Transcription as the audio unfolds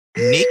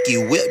Nicky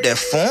whip that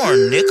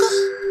foreign,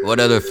 nigga. What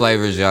other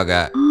flavors y'all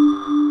got?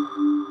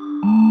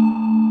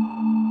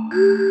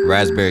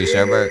 Raspberry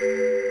sherbet?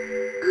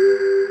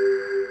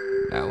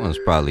 That one's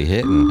probably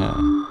hitting, huh?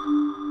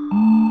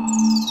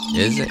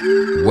 Is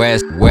it?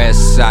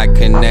 West side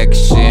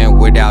connection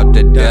without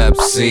the dub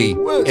C.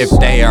 If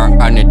they are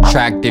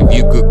unattractive,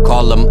 you could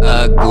call them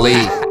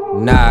ugly.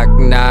 Knock,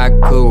 knock,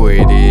 who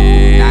it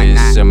is?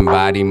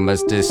 Somebody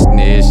must have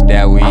snitched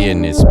that we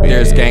in this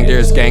bitch.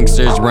 There's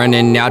gangsters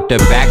running out the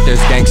back,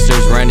 there's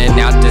gangsters running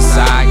out the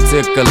side.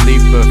 Took a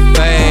leap of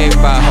faith,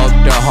 I hope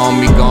the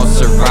homie gon'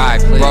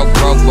 survive. Broke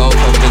both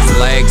of his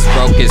legs,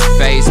 broke his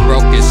face,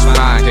 broke his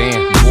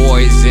spine.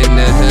 Boys in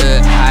the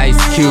hood,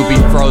 Ice Cube,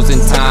 frozen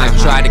time.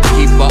 Try to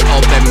keep an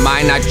open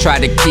mind, I try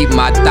to keep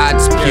my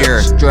thoughts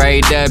pure.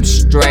 Straight up,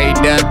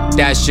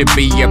 that should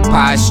be your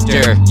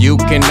posture. You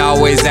can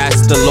always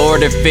ask the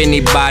Lord if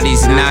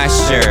anybody's not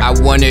sure. I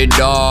want it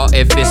all,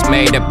 if it's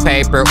made of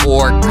paper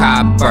or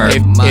copper.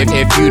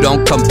 If you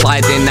don't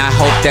comply, then I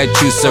hope that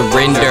you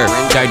surrender.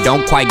 I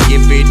don't quite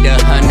give it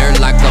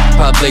 100 like a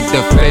public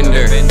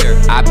defender.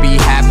 I be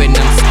having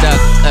them stuck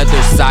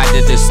other side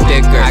of the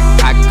sticker.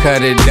 I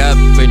cut it up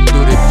and do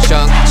the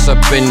chunks up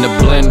in the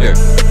blender.